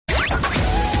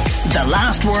The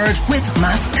Last Word with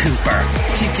Matt Cooper.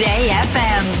 Today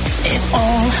FM. It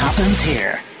all happens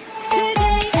here.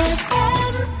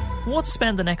 I want to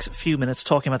spend the next few minutes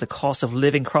talking about the cost of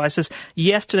living crisis.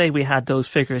 Yesterday we had those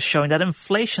figures showing that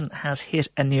inflation has hit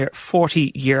a near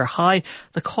 40-year high.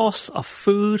 The cost of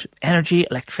food, energy,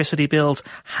 electricity bills,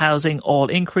 housing all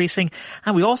increasing.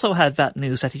 And we also had that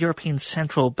news that the European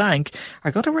Central Bank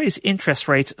are going to raise interest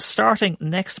rates starting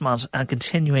next month and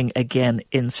continuing again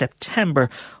in September.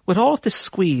 With all of this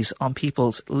squeeze on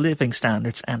people's living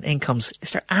standards and incomes,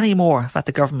 is there any more that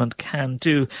the government can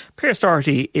do? Pearse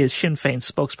Doherty is Sinn Féin's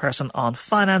spokesperson on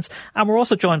finance, and we're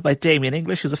also joined by Damien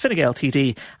English, who's a Fine Gael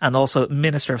TD and also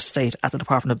Minister of State at the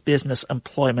Department of Business,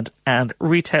 Employment and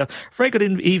Retail. Very good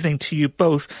evening to you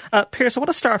both. Pearse, I want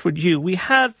to start with you. We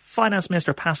had Finance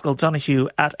Minister Paschal Donohoe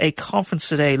at a conference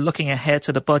today looking ahead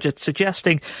to the budget,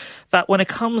 suggesting that when it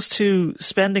comes to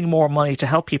spending more money to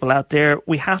help people out there,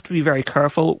 we have to be very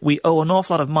careful. We owe an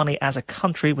awful lot of money as a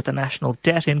country with the national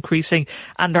debt increasing,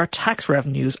 and our tax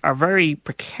revenues are very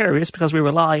precarious because we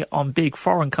rely on big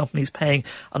foreign companies paying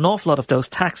an awful lot of those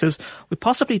taxes. We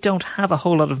possibly don't have a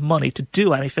whole lot of money to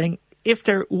do anything. If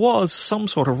there was some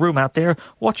sort of room out there,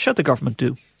 what should the government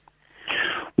do?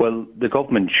 Well, the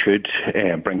government should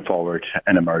bring forward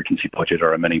an emergency budget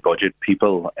or a mini budget.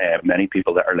 Many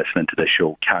people that are listening to this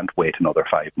show can't wait another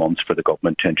 5 months for the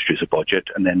government to introduce a budget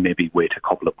and then maybe wait a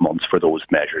couple of months for those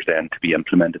measures then to be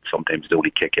implemented. Sometimes they only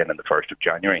kick in the 1st of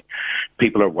January.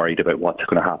 People are worried about what's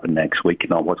going to happen next week and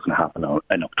not what's going to happen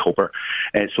in October.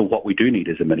 So what we do need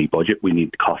is a mini budget. We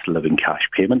need cost of living cash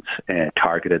payments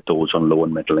targeted those on low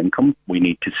and middle income. We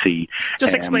need to see...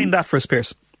 Just explain that for us,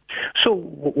 Pearse. So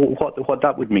what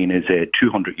that would mean is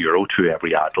 €200 to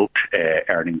every adult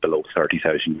earning below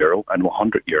 €30,000 and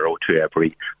 €100 to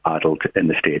every adult in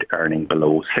the state earning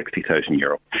below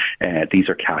 €60,000. These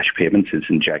are cash payments, as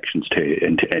injections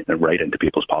right into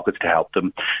people's pockets to help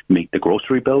them meet the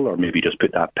grocery bill, or maybe just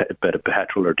put that bit of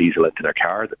petrol or diesel into their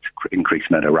car that's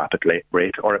increasing at a rapid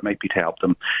rate, or it might be to help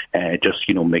them just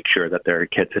make sure that their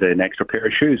kids had an extra pair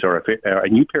of shoes or a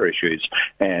new pair of shoes.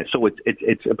 So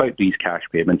it's about these cash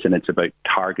payments, and it's about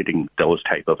targeting those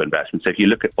type of investments. If you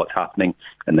look at what's happening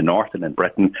in the north and in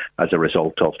Britain as a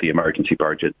result of the emergency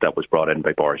budget that was brought in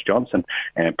by Boris Johnson,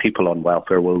 people on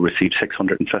welfare will receive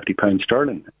 £650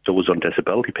 sterling. Those on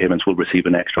disability payments will receive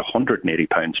an extra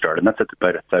 £180 sterling. That's at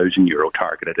about €1,000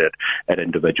 targeted at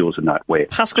individuals in that way.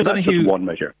 Paschal Donohoe, that's just one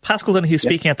measure. Paschal Donohoe,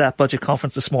 speaking at that budget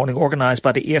conference this morning, organised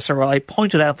by the ESRI,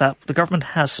 pointed out that the government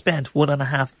has spent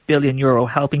 €1.5 billion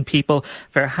helping people.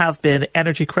 There have been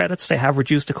energy credits. They have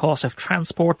reduced the cost of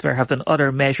transport. There have been other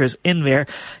measures in there.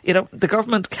 The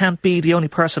government can't be the only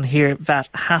person here that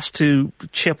has to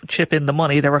chip in the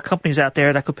money. There are companies out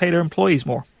there that could pay their employees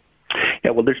more.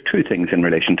 Yeah, well, there's two things in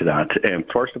relation to that.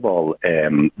 First of all,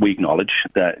 we acknowledge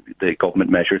that the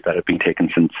government measures that have been taken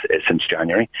since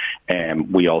January.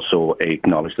 We also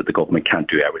acknowledge that the government can't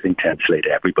do everything to insulate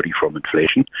everybody from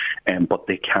inflation, but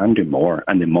they can do more,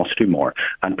 and they must do more.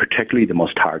 And particularly, they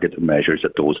must target the measures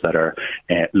at those that are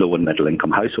low and middle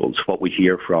income households. What we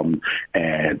hear from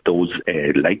those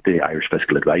like the Irish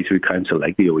Fiscal Advisory Council,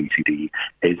 like the OECD,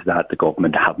 is that the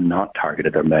government have not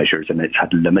targeted their measures, and it's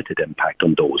had limited impact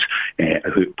on those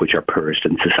which are poorest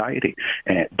in society.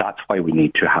 That's why we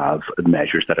need to have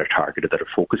measures that are targeted, that are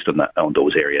focused on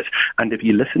those areas. And if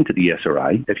you listen to the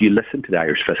ESRI, if you listen to the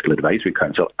Irish Fiscal Advisory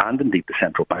Council, and indeed the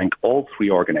Central Bank, all three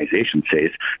organisations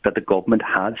say that the government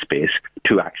has space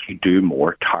to actually do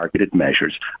more targeted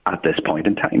measures at this point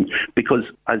in time. Because,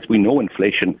 as we know,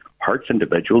 inflation hurts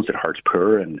individuals, it hurts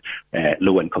poor and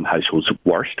low-income households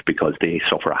worst because they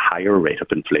suffer a higher rate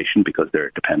of inflation because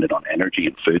they're dependent on energy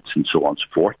and foods and so on and so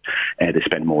forth. They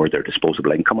spend more of their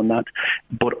disposable income on that.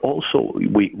 But also,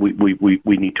 we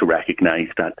need to recognise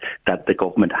that the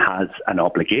government has an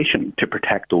obligation to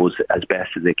protect those as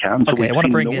best as they can. So we've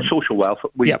seen no social welfare.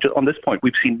 On this point,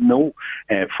 we've seen no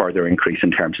further increase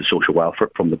in terms of social welfare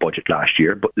from the budget last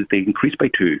year, but they increased by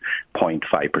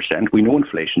 2.5%. We know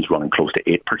inflation's running close to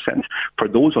 8%. For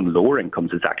those on lower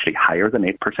incomes, it's actually higher than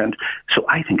 8%. So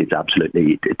I think it's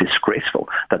absolutely disgraceful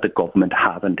that the government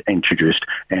haven't introduced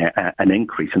an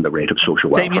increase in the rate of social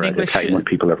welfare at a time when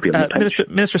people are feeling pinched.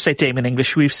 Minister of State Damien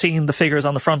English, we've seen the figures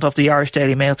on the front of the Irish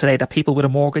Daily Mail today that people with a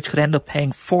mortgage could end up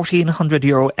paying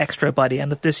 €1,400 extra by the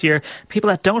end of this year. People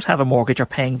that don't have a mortgage are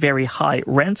paying very high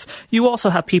rents. You also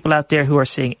have people out there who are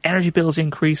seeing energy bills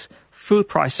increase, food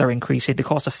prices are increasing, the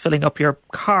cost of filling up your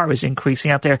car is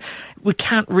increasing out there. We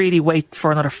can't really wait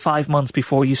for another 5 months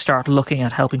before you start looking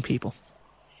at helping people.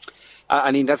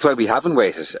 I mean, that's why we haven't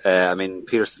waited.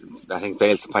 Pearse, I think,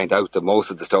 fails to point out that most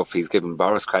of the stuff he's given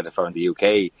Boris credit for in the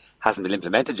UK hasn't been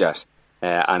implemented yet.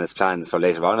 and its plans for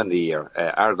later on in the year.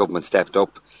 Our government stepped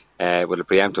up with a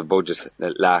preemptive budget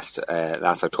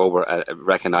last October,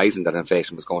 recognising that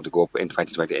inflation was going to go up in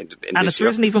 2020. And it's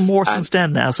risen even more since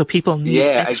then now, so people need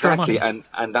extra money.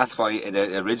 And that's why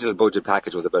the original budget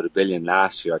package was about $1 billion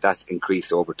last year. That's increased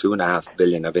to over $2.5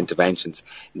 billion of interventions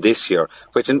this year,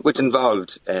 which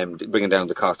involved bringing down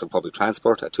the cost of public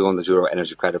transport, a €200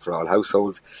 energy credit for all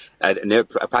households,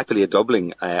 practically a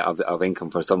doubling of income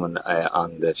for someone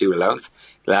on the fuel allowance.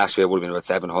 Last year it would have been about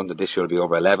 700. This year it will be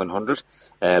over 1,100.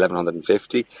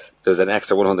 1,150. There's an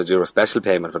extra €100 special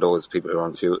payment for those people who are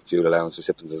on fuel allowance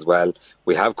recipients as well.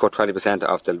 We have cut 20%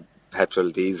 off the petrol,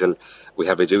 diesel. We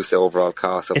have reduced the overall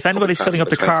cost of. If anybody's filling up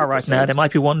the car right now, they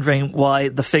might be wondering why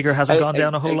the figure hasn't gone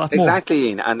down a whole lot more. Exactly,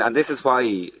 Ian. And this is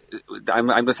why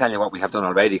I'm just telling you what we have done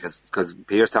already, because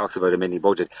Pearse talks about a mini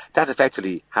budget. That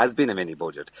effectively has been a mini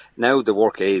budget. Now the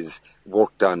work is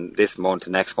worked on this month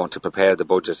and next month to prepare the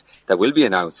budget that will be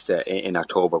announced in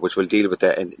October, which will deal with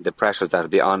the pressures that will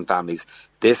be on families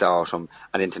this autumn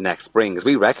and into next spring. As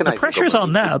we recognise, the pressure is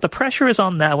on now. The pressure is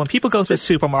on now. When people go to the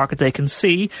supermarket, they can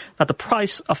see that the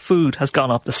price of food has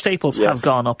gone up. The staples have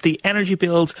gone up. The energy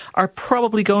bills are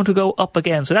probably going to go up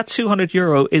again. So that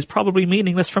 €200 is probably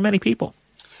meaningless for many people.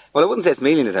 Well, I wouldn't say it's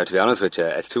meaningless now, to be honest with you.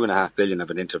 It's $2.5 billion of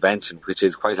an intervention, which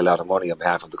is quite a lot of money on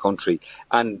behalf of the country.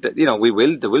 And, there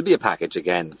will be a package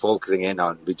again, focusing in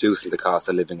on reducing the cost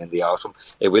of living in the autumn.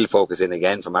 It will focus in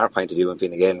again, from our point of view, in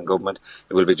Fine Gael and government.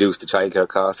 It will reduce the childcare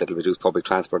costs. It will reduce public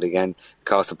transport again.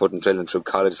 Cost of putting children through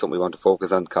college is something we want to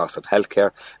focus on. Cost of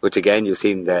healthcare, which again, you've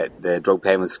seen the drug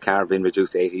payments car being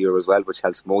reduced to €80 as well, which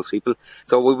helps most people.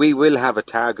 So we will have a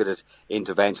targeted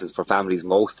interventions for families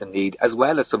most in need, as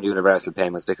well as some universal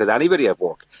payments, because anybody at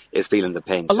work is feeling the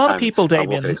pinch. A lot of people,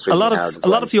 Damien, a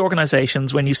lot of the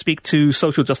organisations, when you speak to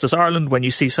Social Justice Ireland, when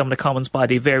you see some of the comments by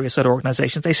the various other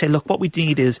organisations, they say, look, what we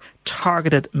need is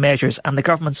targeted measures, and the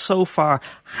government so far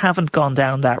haven't gone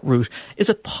down that route.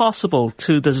 Is it possible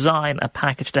to design a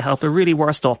package to help the really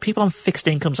worst off, people on fixed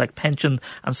incomes like pension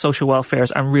and social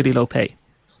welfares and really low pay?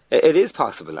 It is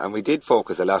possible, and we did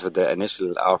focus a lot of the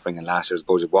initial offering in last year's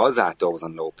budget was at those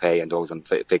on low pay and those on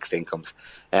fixed incomes,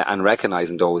 and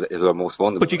recognising those who are most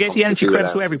vulnerable. But you gave the energy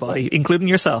credit to everybody, including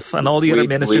yourself and all the other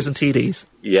ministers and TDs.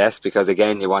 Yes, because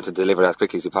again, you want to deliver as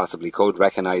quickly as you possibly could,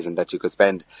 recognising that you could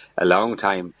spend a long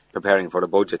time preparing for the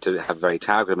budget to have very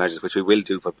targeted measures, which we will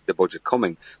do for the budget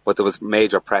coming. But there was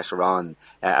major pressure on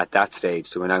at that stage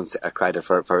to announce a credit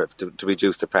to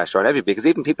reduce the pressure on everybody, because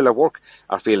even people at work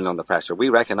are feeling under pressure. We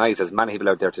recognise, as many people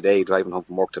out there today driving home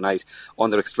from work tonight,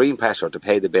 under extreme pressure to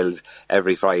pay the bills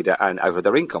every Friday and out of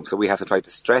their income. So we have to try to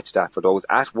stretch that for those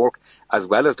at work, as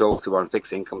well as those who are on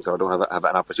fixed incomes or don't have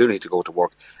an opportunity to go to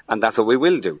work. And that's what we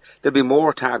will do. There'll be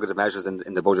more targeted measures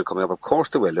in the budget coming up. Of course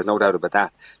there will. There's no doubt about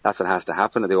that. That's what has to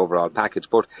happen in the overall package.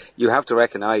 But you have to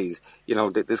recognise,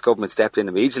 that this government stepped in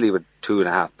immediately with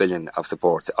 $2.5 billion of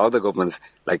supports. Other governments,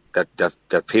 like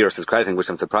that Pearse is crediting, which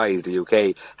I'm surprised the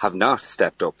UK have not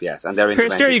stepped up yet. And they're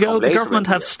Pearse, there you go. The government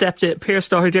have stepped in. Pearse,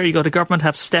 Doherty, there you go. The government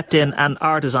have stepped in and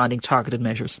are designing targeted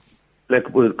measures.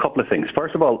 Look, well, a couple of things.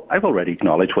 First of all, I've already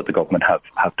acknowledged what the government have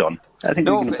done. I think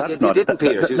you didn't,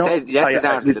 Pearse. You said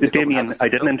yesterday. Damien, I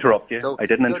didn't interrupt you. So, I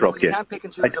didn't interrupt you. You can't pick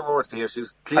and choose your words, Pearse. You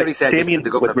clearly said the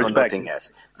government have done nothing yet.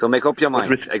 So make up your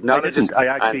mind. Acknowledge it.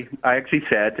 I actually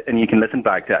said, and you can listen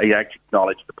back to it, I actually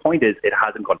acknowledged the point is it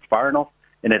hasn't gone far enough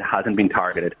and it hasn't been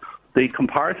targeted. The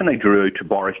comparison I drew to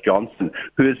Boris Johnson,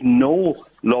 who is no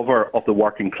lover of the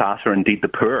working class or indeed the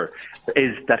poor,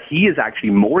 is that he is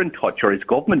actually more in touch, or his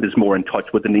government is more in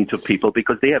touch with the needs of people,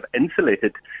 because they have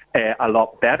insulated a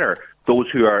lot better those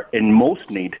who are in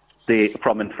most need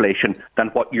from inflation than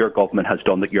what your government has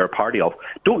done that you're a party of.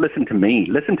 Don't listen to me.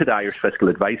 Listen to the Irish Fiscal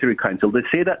Advisory Council. They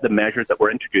say that the measures that were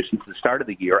introduced since the start of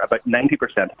the year, about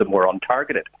 90% of them were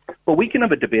untargeted. But we can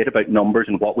have a debate about numbers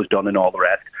and what was done and all the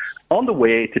rest. On the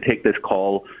way to take this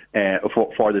call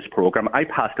for this programme, I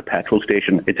passed a petrol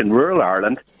station. It's in rural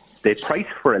Ireland. The price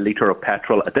for a litre of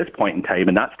petrol at this point in time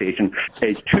in that station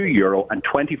is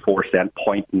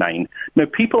 €2.24.9. Now,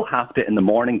 people have to, in the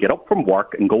morning, get up from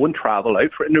work and go and travel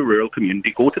out in the rural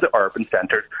community, go to the urban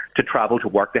centres to travel to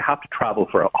work. They have to travel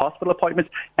for hospital appointments.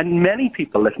 And many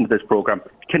people listening to this programme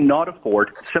cannot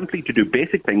afford simply to do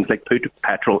basic things like put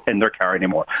petrol in their car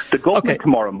anymore. The government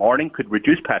tomorrow morning could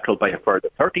reduce petrol by a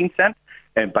further 13 cents.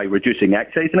 And by reducing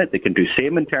excise in it, they can do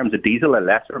same in terms of diesel, a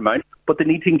lesser amount, but they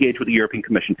need to engage with the European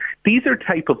Commission. These are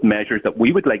type of measures that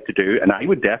we would like to do, and I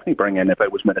would definitely bring in if I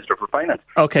was Minister for Finance.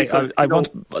 Okay, sorry,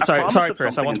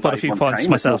 Pearse, I want to put a few points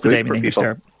myself to Damien English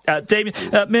there. Damien,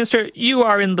 Minister, you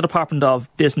are in the Department of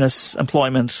Business,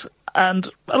 Employment And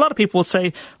a lot of people will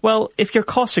say, well, if your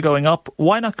costs are going up,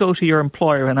 why not go to your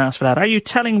employer and ask for that? Are you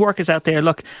telling workers out there,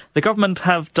 look, the government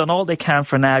have done all they can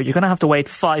for now, you're going to have to wait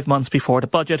 5 months before the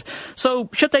budget, so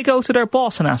should they go to their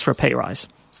boss and ask for a pay rise?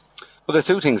 Well, there's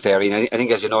two things there, Ian. I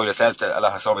think, as you know yourself, that a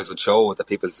lot of surveys would show that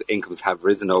people's incomes have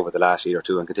risen over the last year or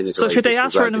two and continue to rise. So should they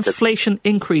ask for an inflation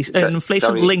increase, an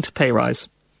inflation-linked pay rise?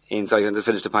 Ian, so I'm going to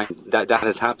finish the point. That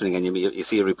is happening, and you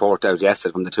see a report out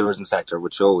yesterday from the tourism sector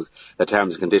which shows that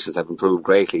terms and conditions have improved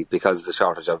greatly because of the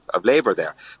shortage of labour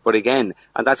there. But again,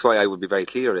 and that's why I would be very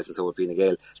clear, and so would Fianna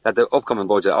Gael, that the upcoming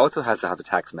budget also has to have a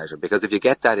tax measure, because if you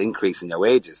get that increase in your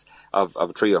wages of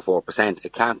 3 or 4%,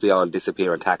 it can't be all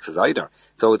disappear in taxes either.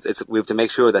 So we have to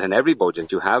make sure that in every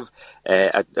budget you have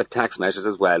a tax measures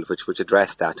as well, which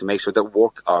address that, to make sure that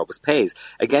work always pays.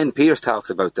 Again, Pearse talks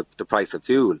about the price of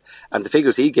fuel, and the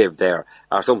figures he gave there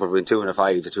are somewhere between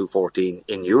 205 to 214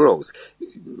 in euros.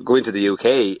 Going to the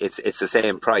UK, it's the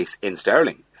same price in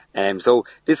sterling. So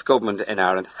this government in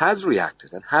Ireland has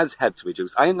reacted and has helped to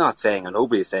reduce. I'm not saying, and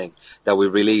nobody is saying, that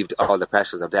we've relieved all the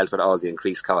pressures or dealt with all the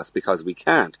increased costs, because we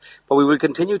can't. But we will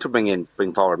continue to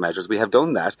bring forward measures. We have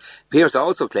done that. Pearse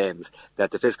also claims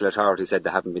that the fiscal authority said they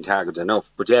haven't been targeted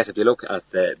enough. But yet, if you look at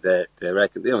the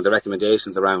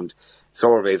recommendations around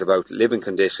surveys about living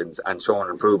conditions and showing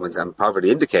improvements and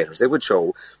poverty indicators, they would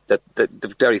show that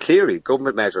very clearly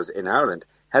government measures in Ireland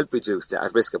help reduce the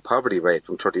at-risk of poverty rate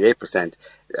from 38%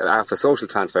 after social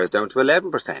transfers down to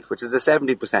 11%, which is a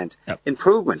 70%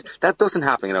 improvement. That doesn't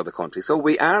happen in other countries. So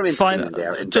we are intervening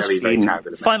there in very, very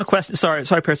targeted final question. Sorry,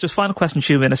 Pearse. Just final question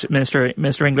to you,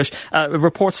 Minister English.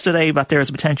 Reports today that there is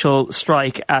a potential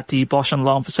strike at the Bosch and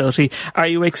Lawn facility. Are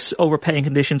you overpaying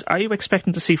conditions? Are you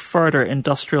expecting to see further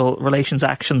industrial relations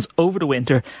actions over the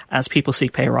winter as people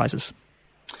seek pay rises?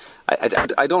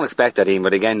 I don't expect that, Ian,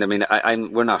 but again, I mean,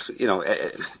 we're not,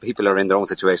 people are in their own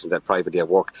situations at privately at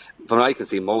work. From what I can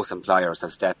see, most employers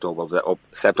have stepped up over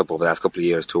the last couple of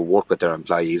years to work with their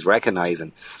employees,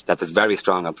 recognising that there's very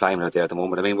strong employment out there at the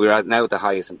moment. I mean, we're now at the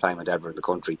highest employment ever in the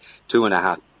country,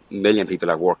 2.5 million people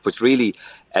at work, which really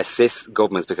assists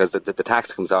governments, because the tax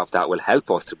that comes off that will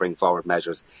help us to bring forward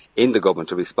measures in the government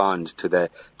to respond to the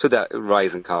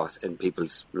rising costs in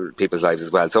people's lives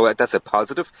as well. So that's a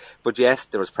positive. But yes,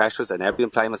 there is pressures in every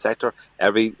employment sector.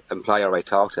 Every employer I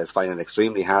talk to is finding it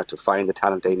extremely hard to find the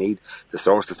talent they need, to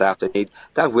source the staff they need.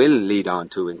 That will lead on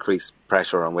to increased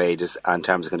pressure on wages and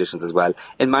terms and conditions as well.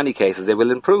 In many cases, it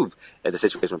will improve the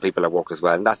situation of people at work as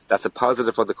well. And that's a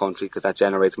positive for the country, because that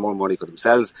generates more money for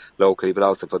themselves locally, but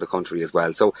also for the country as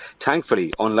well. So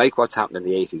thankfully, unlike what's happened in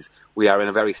the 80s, we are in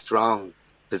a very strong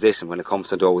position when it comes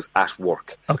to those at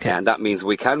work. Okay. And that means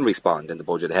we can respond in the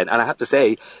budget ahead. And I have to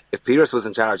say, if Pearse was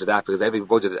in charge of that, because every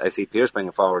budget I see Pearse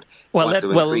bringing forward wants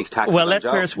to increase taxes on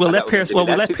jobs. We'll let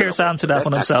Pearse answer that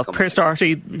one himself. Pearse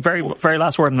Doherty, very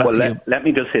last word on that. Let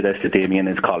me just say this to Damien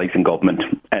and his colleagues in government,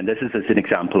 and this is an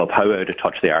example of how out of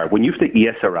touch they are. When you have the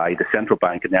ESRI, the Central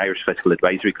Bank and the Irish Fiscal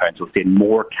Advisory Council saying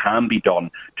more can be done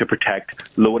to protect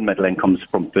low and middle incomes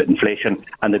from inflation,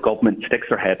 and the government sticks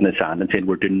their head in the sand and saying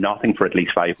we're doing nothing for at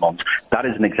least 5 months. That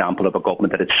is an example of a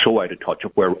government that is so out of touch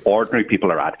of where ordinary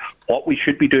people are at. What we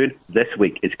should be doing this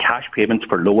week is cash payments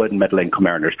for low and middle income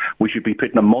earners. We should be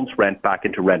putting a month's rent back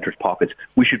into renters' pockets.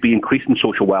 We should be increasing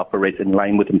social welfare rates in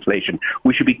line with inflation.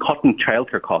 We should be cutting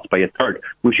childcare costs by a third.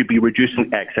 We should be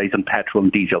reducing excise on petrol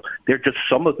and diesel. They're just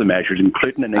some of the measures,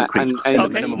 including an increase in the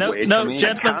minimum wage. No,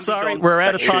 gentlemen, sorry, we're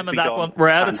out of time on that one. We're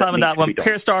out of time on that one.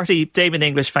 Pearse Doherty, Damien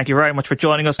English, thank you very much for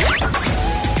joining us.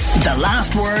 The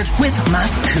Last Word with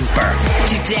Matt Cooper.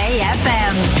 Today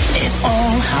FM. It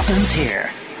all happens here.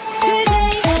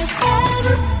 Today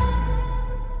FM.